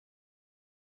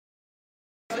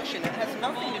legislation. It has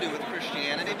nothing to do with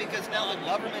Christianity because now the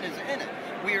government is in it.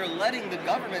 We are letting the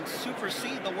government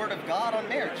supersede the word of God on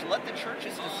marriage. Let the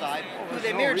churches decide who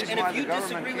they marry. And if you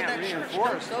disagree with that church,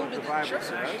 don't go to the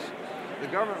church. The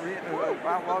government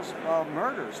outlaws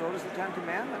murder. So does the Ten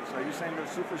Commandments. Are you saying they're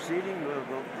superseding the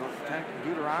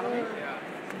Deuteronomy?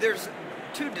 There's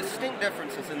two distinct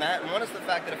differences in that, and one is the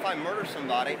fact that if I murder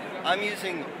somebody, I'm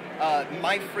using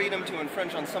my freedom to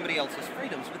infringe on somebody else's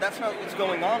freedoms, but that's not what's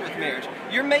going on with marriage.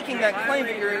 You're making that claim,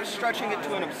 but you're stretching it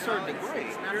to an absurd degree.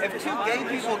 If two gay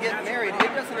people get married,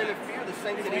 it doesn't interfere the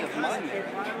sanctity of my marriage.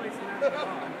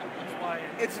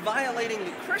 It's violating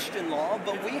the Christian law,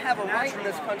 but we have a right in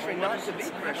this country not to be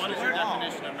Christian. What is your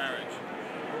definition of marriage?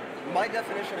 My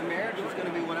definition of marriage is going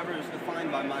to be whatever is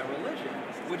defined by my religion,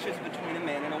 which is between a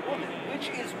man and a woman, which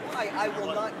is why I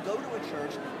will not go to a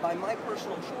church by my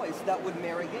personal choice that would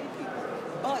marry gay people.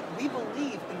 But we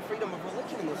believe in freedom of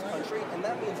religion in this country, and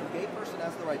that means a gay person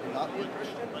has the right to not be a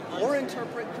Christian or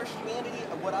interpret Christianity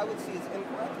of what I would see as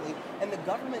incorrectly, and the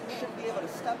government should be able to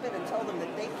step in and tell them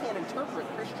that they can't interpret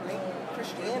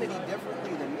Christianity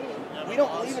differently than me. We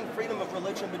don't believe in freedom of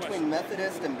religion between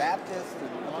Methodist and Baptist and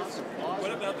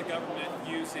What about the government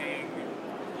using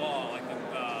law, like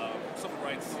the civil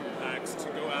rights acts, to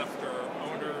go after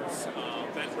owners,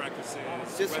 bed breakfasts,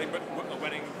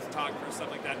 wedding photographers, stuff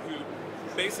like that, who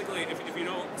basically, if you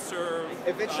don't serve...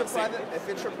 If it's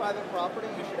your private property,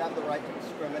 you should have the right to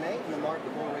discriminate, and the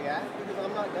market will react, because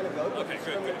I'm not going to go to Okay,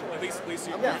 good. At least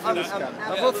you...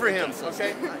 I'll vote for him,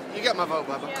 okay? You got my vote,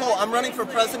 Bubba. Cool, I'm running for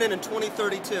president in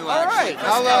 2032, All right,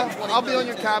 I'll be on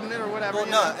your cabinet or whatever. Well,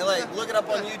 no, like, look it up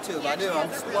on YouTube. I do.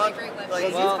 I'm squad.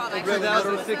 Like,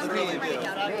 really do.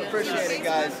 Appreciate it,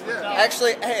 guys.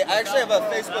 Actually, hey, I actually have a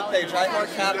Facebook page, Right Mark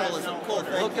Capitalism. Cool,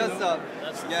 thank you. Look us up.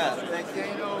 Yeah, thank you.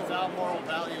 Without moral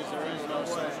values, there is no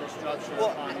social structure.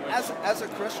 Well, as a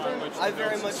Christian, I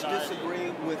very much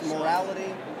disagree with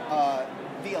morality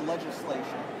via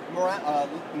legislation.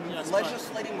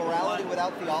 Legislating morality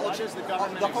without theology.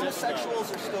 The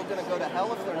homosexuals are still going to go to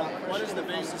hell if they're not Christian. What is the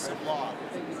basis of law?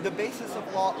 The basis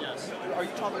of law? Yes. Are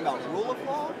you talking about rule of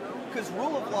law? Because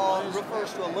rule of law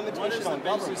refers to a limitation on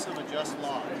government. What is the basis of a just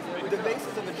law? The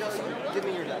basis of a just law? Give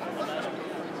me your definition.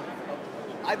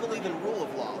 I believe in rule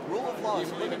of law. Rule of law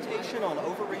is a limitation on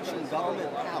overreaching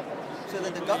government power, so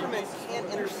that the government can't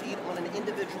intercede on an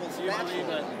individual's natural. Do you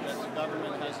believe that the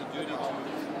government has a duty to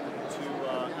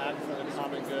act for the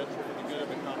common good, for the good of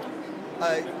the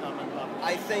common population?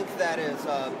 I think that is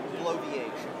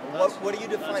bloviation. What do you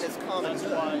define as common good?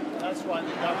 That's why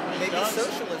the government Maybe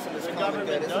socialism is common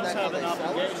good. Isn't that how they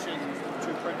sell it? The government does have an obligation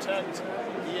to protect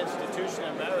the institution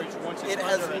of marriage once it's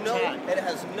under attack. It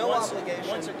has no obligation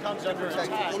once it comes to under protect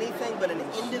attack. anything but an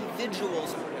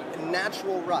individual's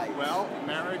natural right. Well,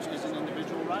 marriage is an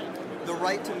individual right. The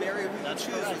right to marry who you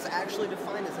choose is actually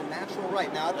defined as a natural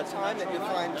right. Now, at the time that you're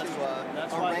trying to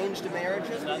arranged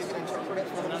marriages, you can interpret it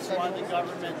for that's why the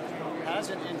government has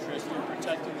an interest in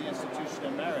protecting the institution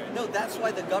of marriage. No, that's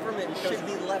why the government should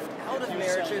be left out of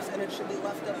marriages, and it should be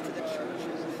left up to the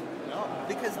churches. No.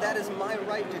 Because that is my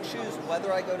right to choose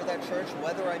whether I go to that church,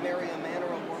 whether I marry a man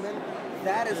or a woman.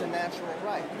 That is a natural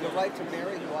right. The right to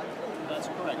marry who I please. That's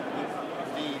correct.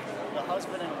 The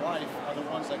husband and wife are the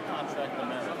ones that contract the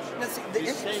marriage. Now, see,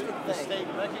 the state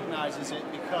recognizes it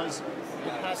because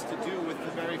it has to do with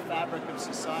the very fabric of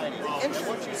society. And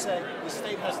once you say the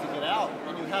state has to get out,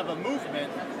 and you have a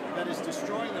movement that is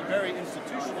destroying the very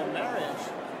institution of marriage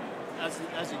as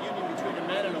a union between a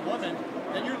man and a woman,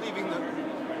 then you're leaving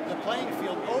the playing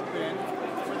field open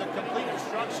for the complete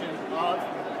destruction of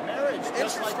marriage,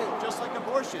 just like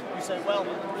abortion. You say, well,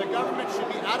 the government should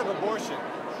be out of abortion.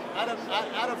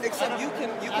 Except you can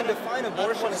define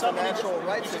abortion as a natural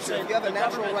right. So if you have a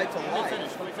natural right to life.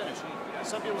 Let me finish.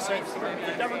 Some people say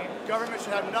the government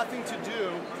should have nothing to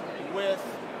do with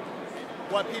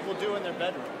what people do in their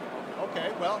bedroom.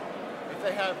 Okay, well,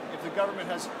 if the government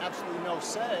has absolutely no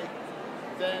say,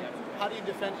 then how do you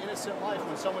defend innocent life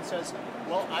when someone says,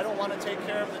 well, I don't want to take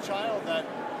care of the child that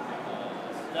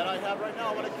I have right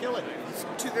now, I want to kill it? It's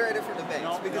two very different debates.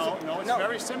 No, it's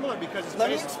very similar because it's Let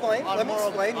me based explain. on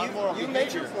moral behavior. You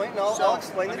made your point, and I'll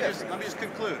explain the difference. Let me just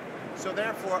conclude. So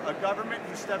therefore, a government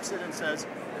who steps in and says,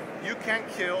 you can't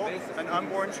kill an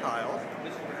unborn child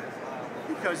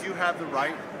because you have the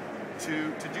right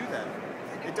to do that.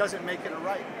 It doesn't make it a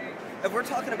right. If we're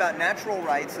talking about natural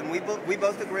rights, and we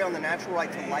both agree on the natural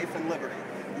right to life and liberty,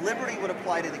 liberty would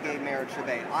apply to the gay marriage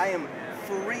debate. I am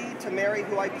free to marry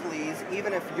who I please,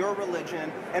 even if your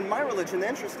religion and my religion. The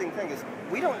interesting thing is,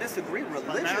 we don't disagree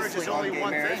religiously on gay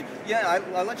marriage. Yeah,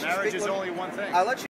 I let you speak. Marriage is only one thing. I let you